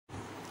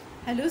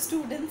Hello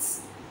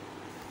students,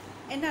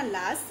 in our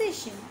last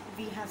session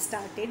we have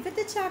started with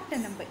the chapter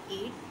number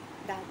 8,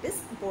 that is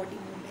body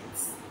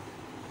movements.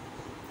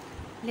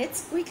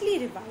 Let's quickly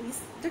revise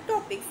the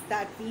topics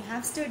that we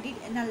have studied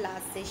in our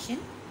last session.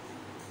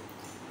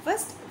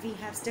 First, we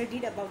have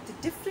studied about the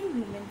different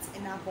movements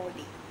in our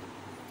body.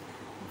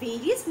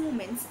 Various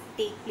movements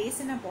take place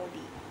in our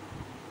body.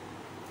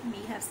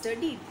 We have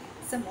studied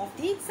some of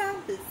the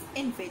examples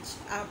in which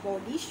our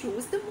body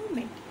shows the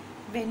movement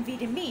when we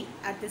remain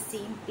at the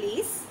same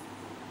place.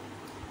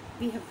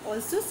 We have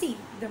also seen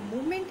the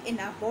movement in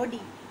our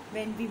body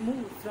when we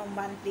move from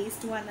one place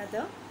to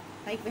another,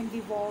 like when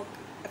we walk,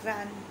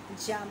 run,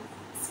 jump,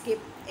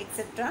 skip,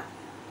 etc.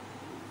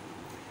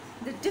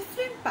 The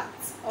different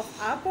parts of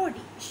our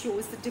body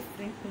shows the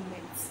different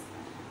movements.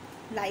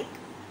 Like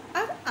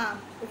our arm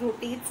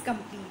rotates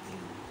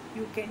completely.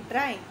 You can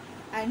try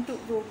and to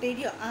rotate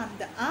your arm.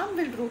 The arm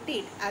will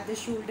rotate at the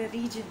shoulder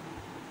region.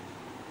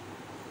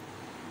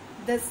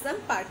 There's some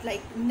part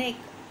like neck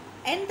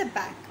and the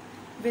back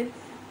will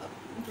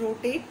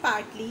rotate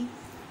partly,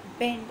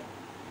 bend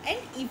and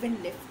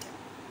even lift.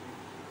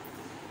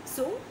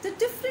 So the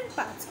different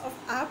parts of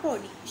our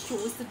body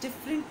shows the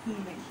different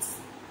movements.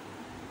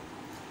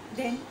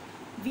 Then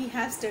we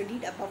have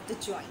studied about the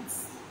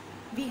joints.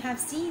 We have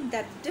seen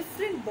that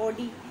different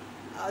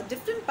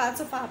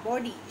parts of our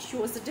body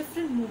shows the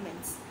different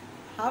movements.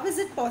 How is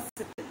it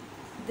possible?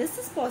 This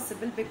is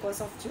possible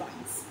because of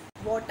joints.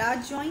 What are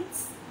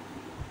joints?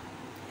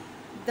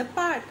 The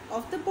part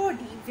of the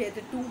body where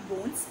the two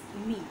bones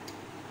meet.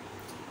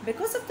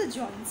 Because of the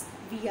joints,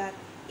 we are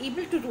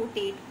able to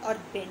rotate or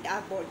bend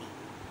our body.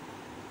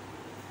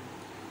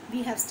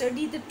 We have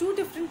studied the two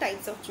different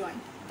types of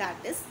joint,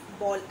 that is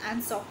ball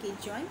and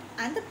socket joint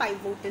and the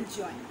pivotal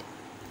joint.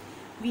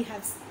 We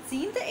have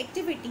seen the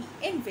activity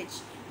in which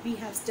we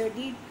have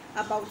studied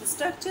about the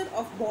structure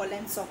of ball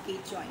and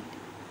socket joint.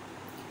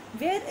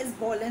 Where is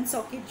ball and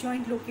socket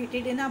joint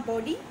located in our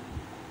body?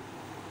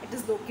 It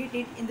is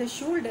located in the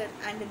shoulder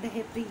and in the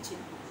hip region,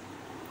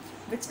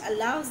 which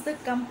allows the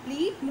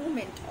complete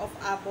movement of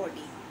our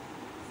body.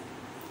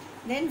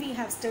 Then we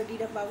have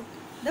studied about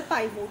the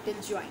pivotal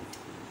joint.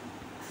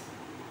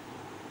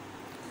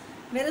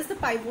 Where is the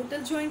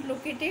pivotal joint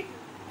located?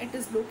 It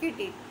is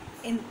located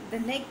in the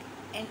neck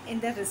and in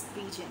the wrist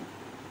region.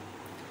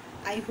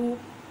 I hope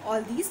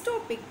all these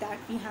topics that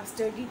we have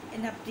studied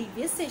in our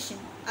previous session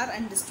are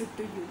understood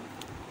to you.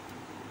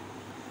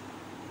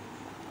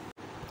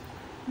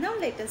 Now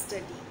let us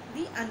study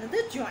the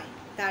another joint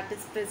that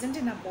is present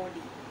in our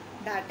body,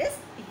 that is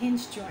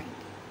hinge joint.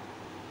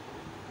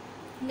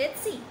 Let's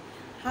see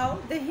how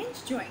the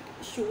hinge joint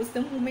shows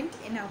the movement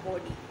in our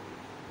body.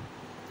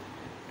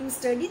 To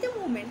study the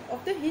movement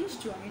of the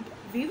hinge joint,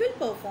 we will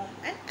perform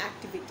an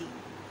activity.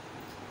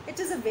 It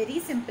is a very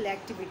simple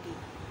activity.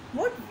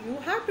 What you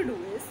have to do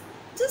is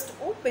just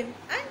open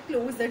and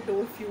close the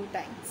door few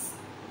times.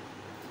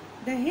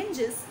 The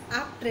hinges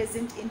are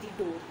present in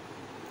the door.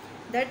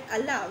 That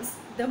allows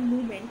the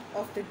movement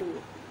of the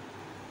door.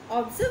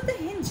 Observe the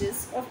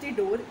hinges of the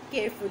door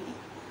carefully.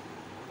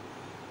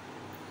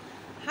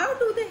 How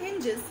do the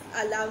hinges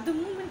allow the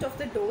movement of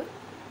the door?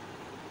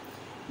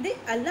 They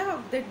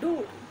allow the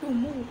door to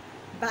move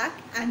back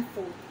and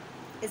forth,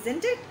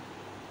 isn't it?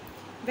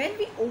 When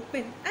we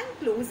open and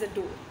close the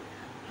door,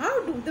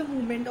 how do the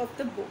movement of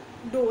the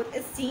door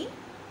is seen?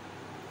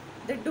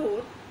 The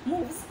door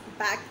moves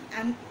back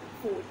and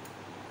forth.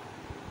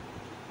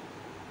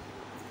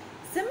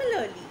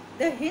 Similarly,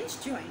 the hinge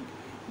joint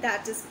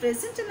that is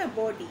present in our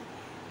body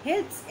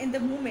helps in the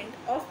movement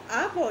of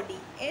our body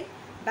in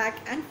back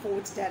and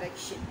forth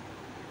direction.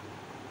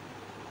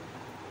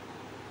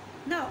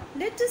 Now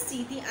let us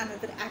see the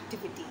another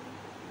activity.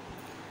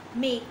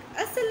 Make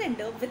a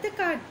cylinder with a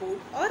cardboard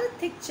or a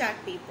thick chart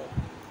paper.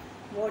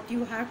 What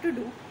you have to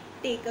do,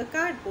 take a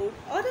cardboard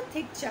or a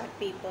thick chart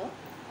paper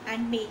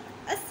and make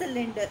a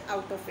cylinder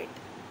out of it.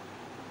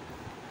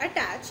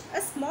 Attach a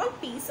small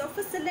piece of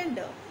a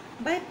cylinder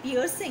by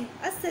piercing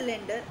a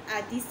cylinder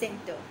at the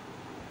center.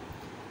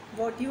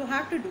 What you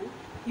have to do,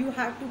 you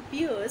have to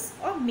pierce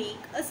or make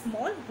a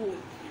small hole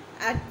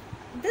at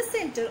the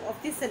center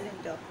of the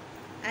cylinder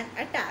and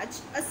attach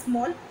a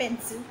small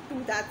pencil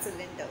to that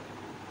cylinder.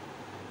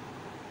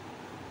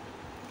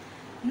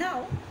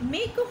 Now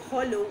make a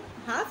hollow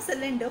half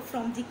cylinder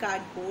from the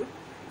cardboard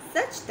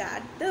such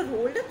that the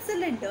rolled up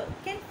cylinder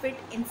can fit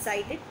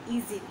inside it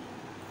easily.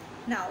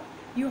 Now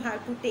you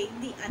have to take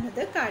the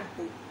another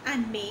cardboard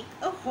and make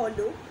a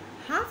hollow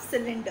half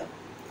cylinder.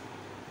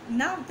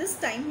 Now this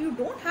time you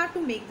don't have to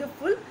make the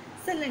full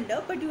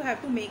cylinder, but you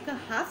have to make a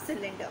half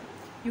cylinder.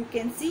 You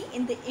can see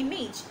in the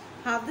image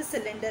how the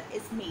cylinder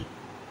is made.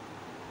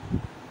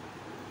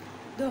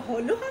 The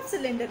hollow half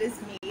cylinder is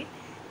made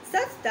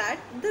such that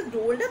the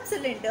rolled up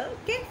cylinder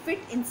can fit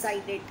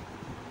inside it.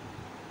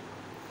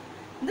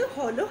 The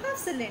hollow half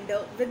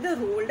cylinder with the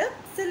rolled up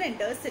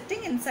cylinder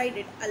sitting inside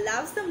it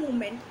allows the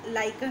movement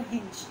like a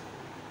hinge.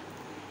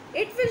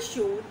 It will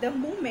show the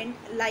movement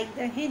like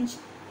the hinge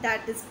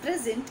that is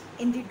present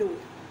in the door.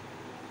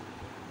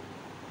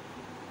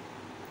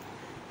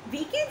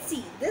 we can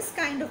see this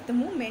kind of the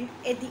movement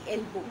at the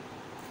elbow.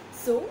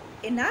 So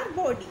in our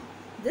body,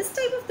 this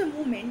type of the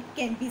movement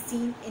can be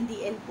seen in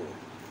the elbow.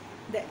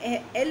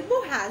 The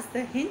elbow has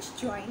the hinge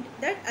joint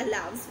that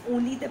allows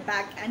only the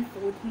back and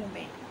forth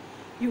movement.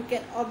 You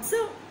can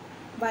observe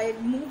while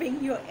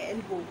moving your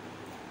elbow.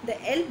 The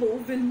elbow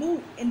will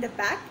move in the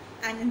back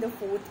and in the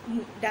forth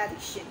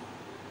direction.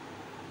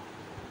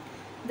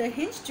 The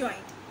hinge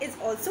joint is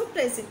also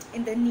present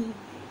in the knee,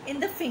 in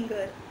the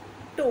finger,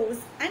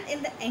 toes and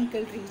in the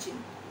ankle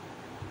region.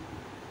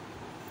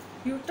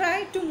 You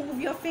try to move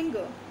your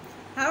finger.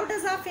 How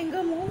does our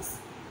finger moves?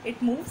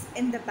 It moves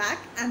in the back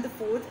and the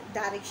forth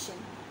direction,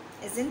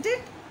 isn't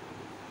it?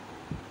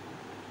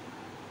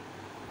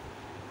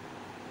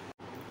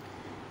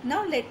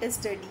 Now let us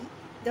study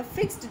the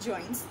fixed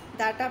joints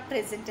that are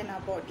present in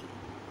our body.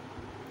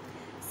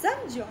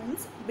 Some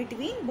joints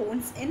between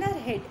bones in our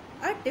head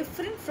are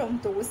different from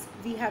those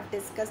we have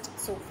discussed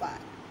so far.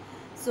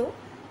 So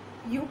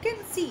you can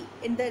see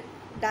in the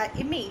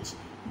image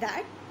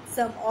that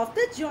some of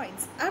the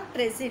joints are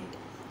present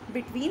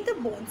between the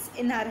bones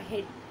in our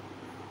head.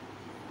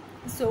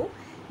 So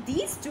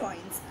these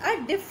joints are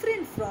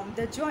different from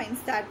the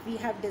joints that we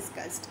have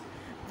discussed.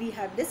 We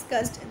have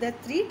discussed the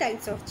three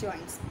types of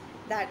joints,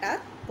 that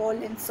are ball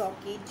and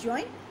socket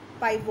joint,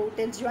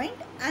 pivotal joint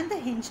and the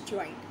hinge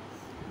joint.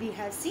 We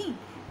have seen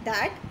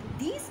that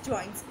these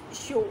joints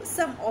show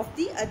some of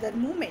the other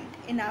movement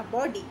in our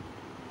body,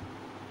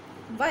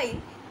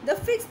 while the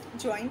fixed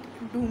joint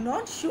do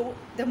not show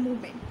the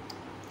movement.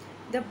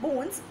 The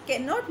bones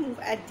cannot move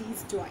at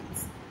these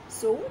joints.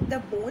 So the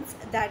bones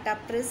that are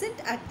present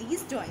at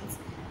these joints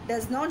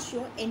does not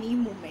show any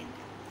movement.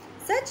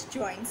 Such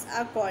joints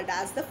are called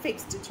as the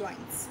fixed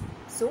joints.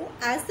 So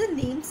as the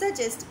name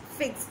suggests,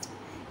 fixed,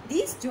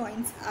 these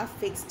joints are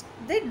fixed.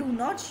 They do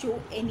not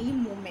show any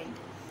movement.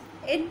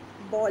 In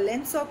ball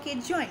and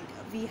socket joint,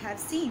 we have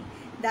seen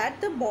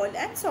that the ball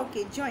and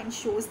socket joint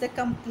shows the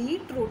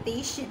complete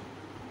rotation.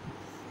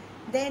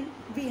 Then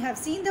we have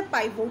seen the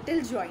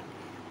pivotal joint.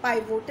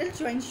 Pivotal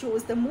joint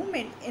shows the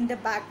movement in the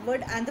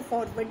backward and the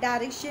forward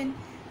direction,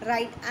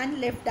 right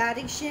and left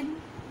direction,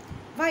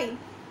 while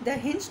the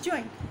hinge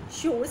joint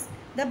shows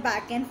the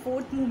back and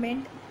forth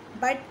movement,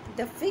 but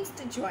the fixed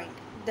joint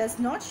does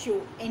not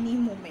show any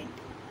movement.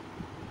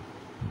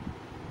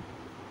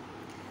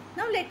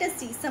 Now let us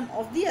see some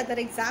of the other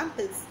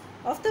examples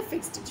of the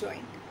fixed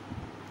joint.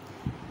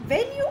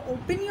 When you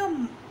open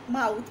your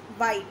mouth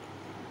wide,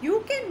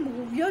 you can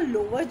move your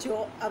lower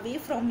jaw away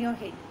from your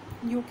head.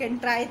 You can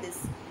try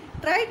this.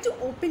 Try to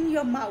open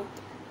your mouth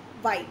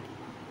wide.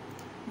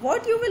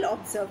 What you will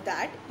observe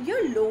that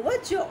your lower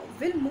jaw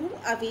will move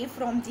away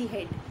from the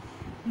head,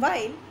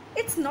 while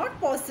it's not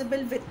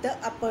possible with the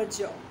upper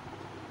jaw.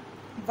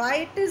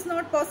 Why it is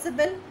not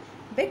possible?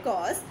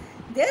 Because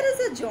there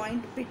is a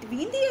joint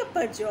between the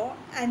upper jaw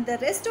and the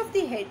rest of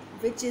the head,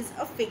 which is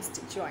a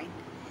fixed joint.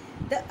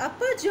 The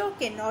upper jaw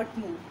cannot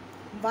move.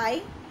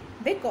 Why?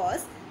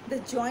 Because the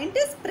joint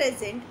is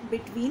present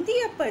between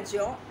the upper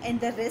jaw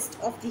and the rest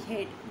of the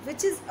head,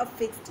 which is a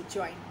fixed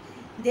joint.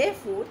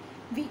 Therefore,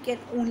 we can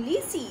only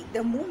see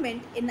the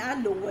movement in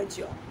our lower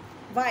jaw,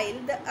 while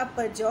the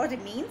upper jaw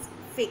remains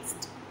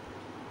fixed.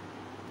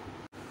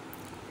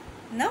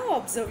 Now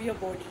observe your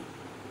body.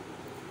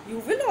 You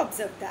will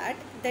observe that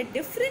the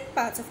different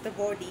parts of the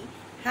body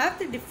have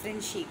the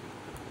different shape.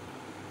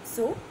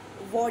 So,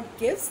 what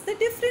gives the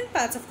different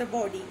parts of the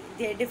body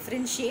their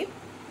different shape?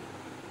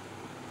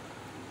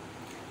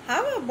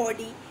 How our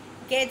body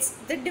gets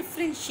the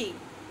different shape?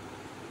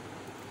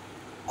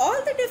 All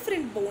the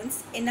different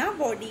bones in our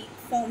body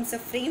forms a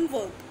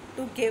framework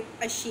to give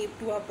a shape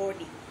to our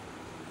body.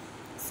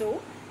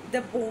 So,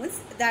 the bones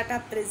that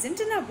are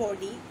present in our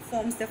body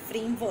forms the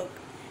framework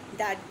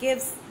that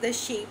gives the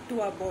shape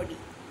to our body.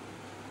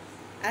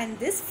 And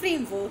this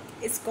framework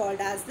is called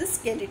as the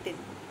skeleton.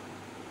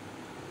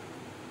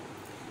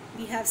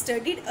 We have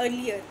studied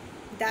earlier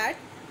that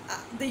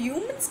the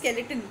human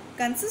skeleton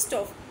consists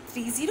of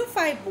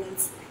 305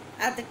 bones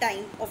at the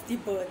time of the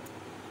birth.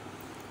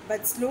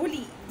 But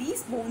slowly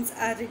these bones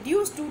are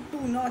reduced to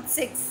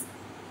 206.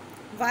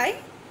 Why?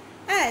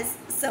 As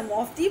some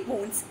of the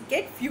bones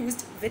get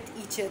fused with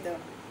each other.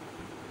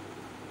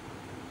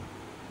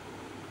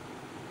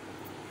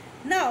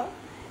 Now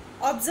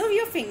observe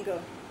your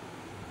finger.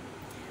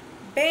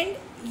 Bend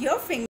your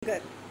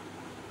finger.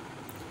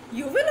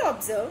 You will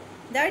observe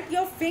that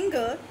your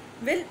finger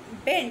will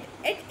bend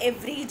at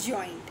every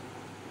joint.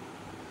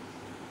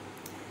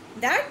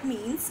 That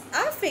means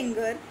our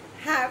finger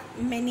have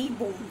many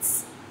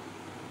bones.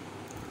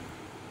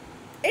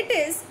 It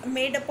is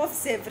made up of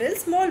several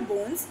small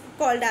bones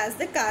called as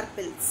the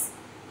carpals.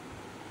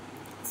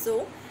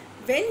 So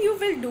when you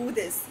will do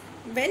this,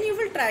 when you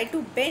will try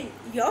to bend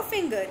your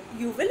finger,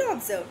 you will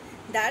observe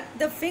that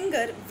the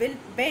finger will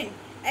bend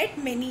at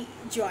many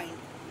joints.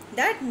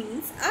 That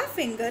means our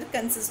finger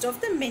consists of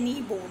the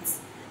many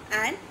bones,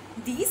 and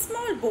these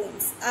small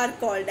bones are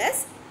called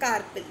as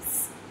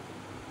carpals.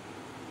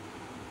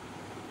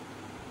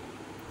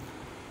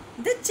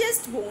 The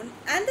chest bone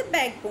and the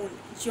backbone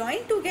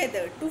join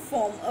together to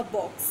form a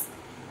box.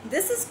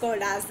 This is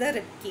called as the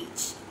rib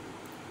cage.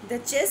 The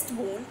chest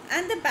bone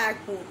and the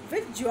backbone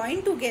will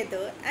join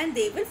together and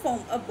they will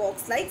form a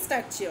box-like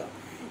structure.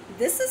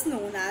 This is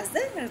known as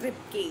the rib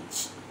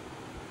cage.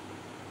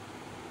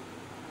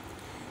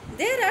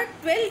 There are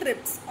 12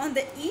 ribs on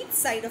the each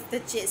side of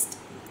the chest.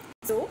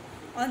 So,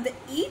 on the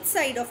each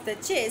side of the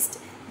chest,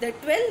 the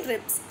 12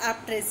 ribs are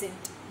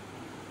present.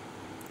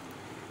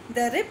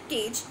 The rib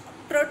cage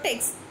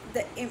protects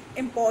the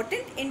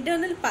important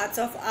internal parts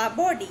of our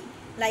body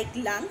like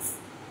lungs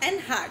and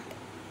heart.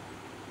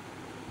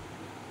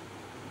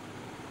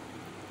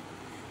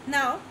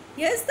 Now,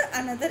 here's the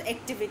another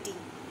activity.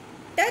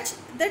 Touch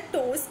the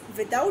toes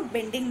without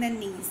bending the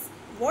knees.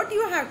 What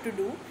you have to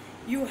do?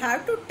 You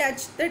have to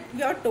touch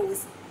your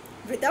toes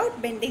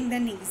without bending the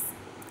knees.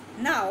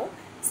 Now,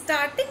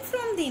 starting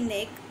from the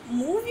neck,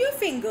 move your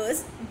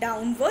fingers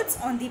downwards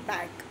on the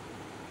back.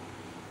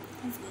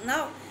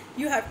 Now,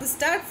 you have to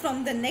start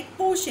from the neck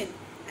portion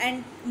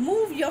and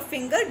move your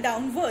finger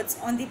downwards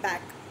on the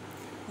back.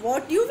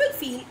 What you will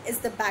feel is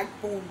the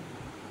backbone.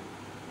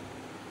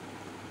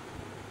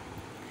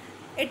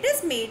 It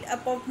is made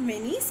up of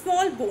many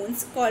small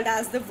bones called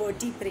as the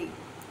vertebrae.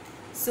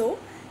 So,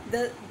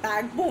 the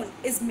backbone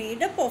is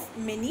made up of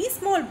many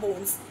small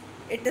bones.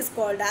 It is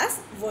called as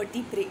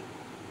vertebrae.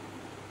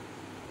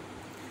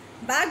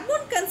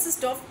 Backbone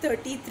consists of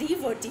 33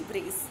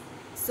 vertebrae.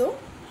 So,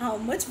 how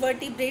much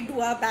vertebrae do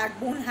our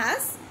backbone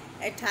has?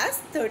 It has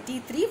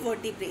 33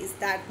 vertebrae.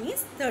 That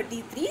means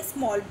 33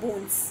 small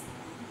bones.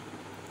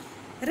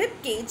 Rib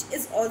cage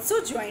is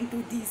also joined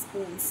to these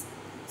bones.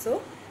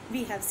 So,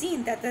 we have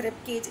seen that the rib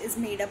cage is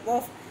made up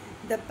of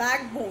the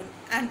backbone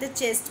and the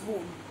chest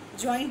bone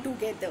joined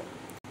together.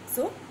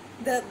 So,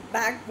 the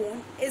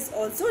backbone is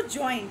also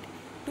joined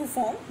to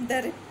form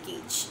the rib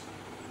cage.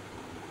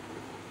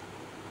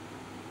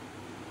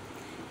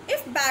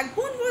 If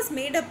backbone was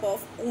made up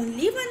of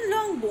only one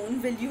long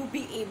bone, will you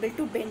be able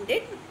to bend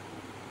it?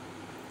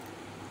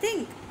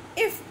 Think,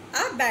 if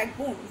our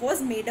backbone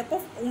was made up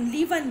of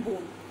only one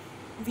bone,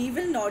 we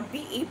will not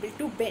be able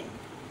to bend.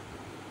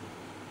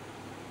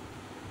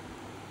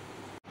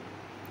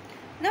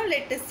 Now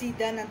let us see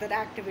the another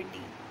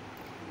activity.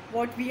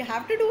 What we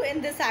have to do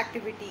in this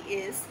activity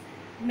is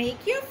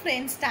make your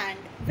friend stand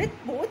with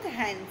both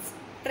hands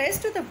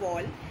pressed to the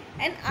wall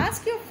and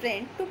ask your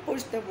friend to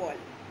push the wall.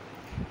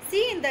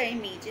 See in the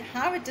image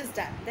how it is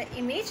done. The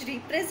image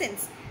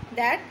represents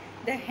that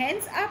the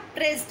hands are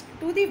pressed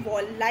to the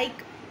wall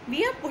like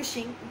we are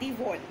pushing the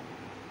wall.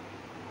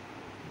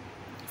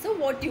 So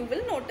what you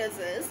will notice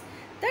is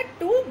that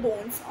two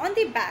bones on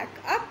the back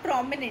are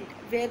prominent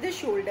where the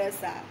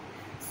shoulders are.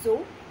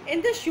 So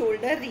in the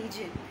shoulder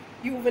region,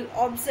 you will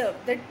observe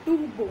the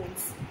two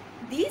bones.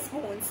 These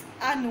bones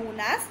are known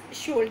as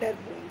shoulder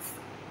bones.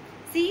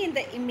 See in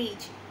the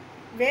image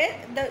where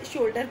the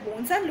shoulder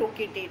bones are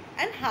located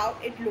and how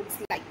it looks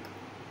like.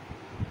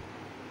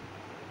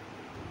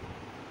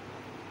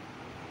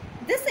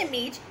 This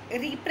image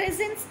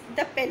represents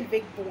the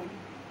pelvic bone.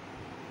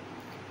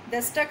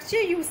 The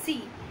structure you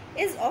see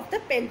is of the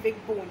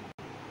pelvic bone.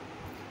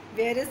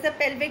 Where is the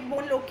pelvic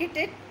bone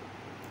located?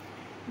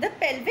 The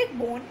pelvic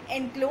bone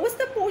encloses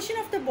the portion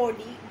of the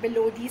body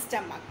below the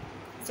stomach.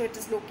 So it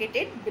is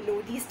located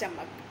below the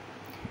stomach.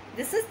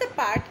 This is the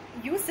part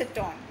you sit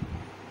on.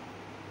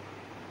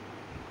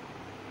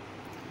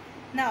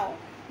 Now,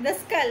 the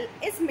skull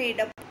is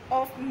made up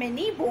of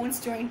many bones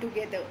joined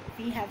together.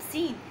 We have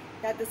seen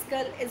that the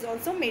skull is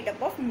also made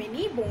up of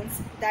many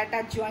bones that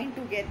are joined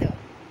together.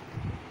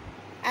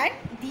 And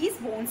these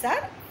bones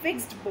are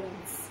fixed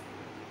bones.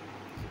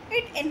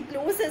 It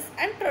encloses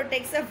and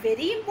protects a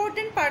very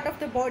important part of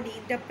the body,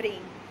 the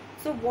brain.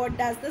 So what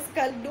does the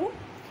skull do?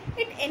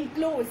 It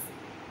encloses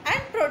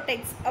and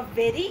protects a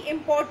very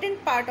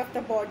important part of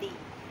the body,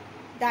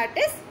 that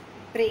is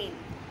brain.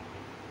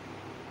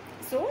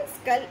 So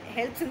skull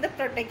helps in the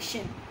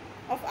protection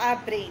of our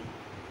brain.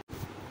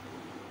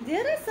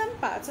 There are some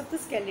parts of the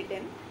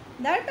skeleton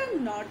that are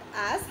not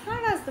as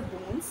hard as the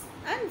bones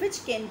and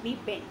which can be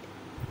bent.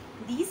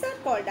 These are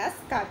called as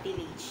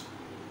cartilage.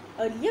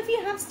 Earlier we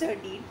have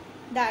studied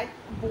that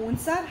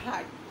bones are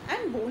hard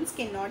and bones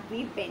cannot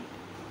be bent.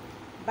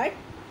 But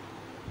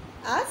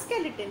our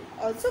skeleton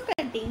also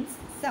contains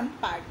some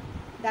parts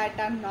that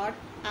are not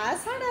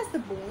as hard as the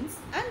bones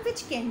and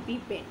which can be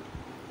bent.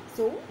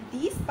 So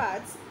these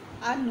parts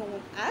are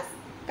known as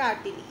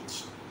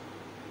cartilage.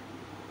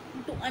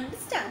 To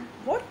understand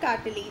what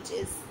cartilage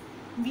is,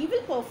 we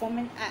will perform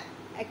an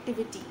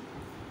activity.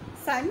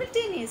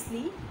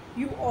 Simultaneously,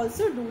 you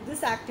also do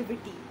this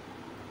activity.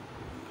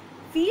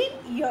 Feel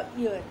your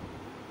ear.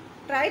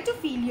 Try to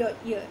feel your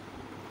ear.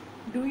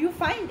 Do you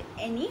find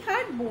any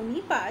hard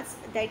bony parts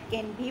that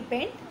can be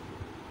bent?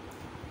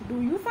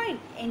 Do you find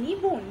any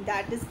bone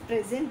that is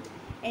present,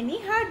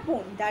 any hard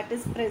bone that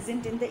is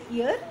present in the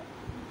ear?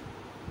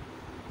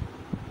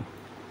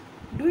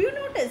 Do you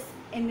notice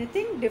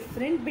anything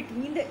different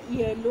between the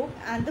earlobe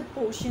and the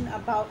portion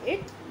above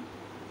it?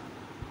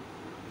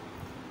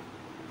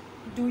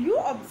 Do you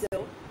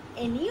observe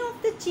any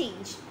of the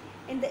change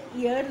in the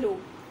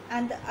earlobe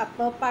and the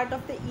upper part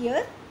of the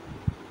ear?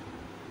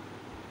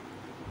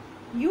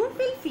 You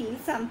will feel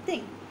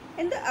something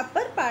in the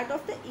upper part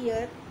of the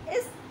ear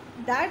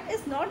that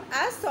is not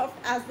as soft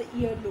as the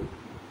earlobe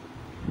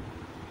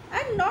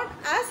and not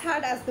as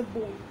hard as the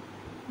bone.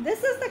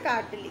 This is the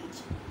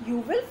cartilage. You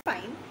will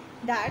find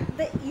that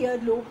the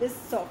earlobe is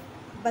soft,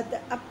 but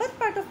the upper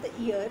part of the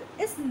ear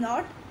is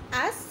not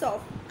as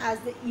soft as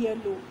the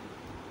earlobe.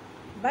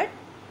 But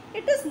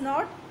it is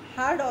not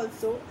hard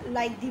also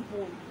like the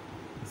bone.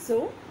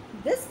 So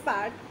this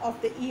part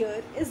of the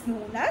ear is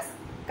known as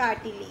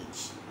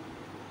cartilage.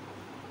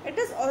 It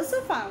is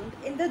also found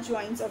in the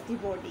joints of the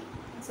body.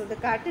 So the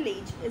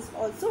cartilage is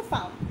also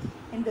found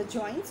in the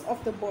joints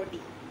of the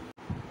body.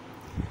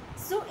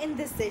 So in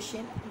this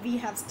session we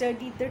have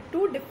studied the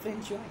two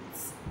different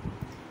joints,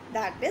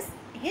 that is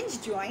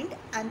hinge joint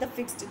and the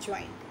fixed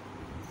joint.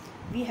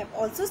 We have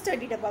also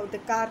studied about the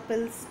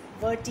carpals,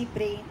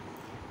 vertebrae,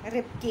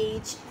 rib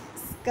cage,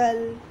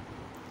 skull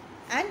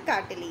and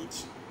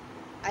cartilage.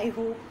 I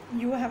hope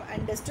you have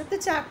understood the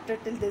chapter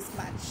till this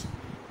much.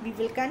 We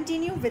will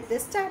continue with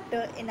this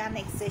chapter in our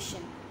next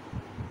session.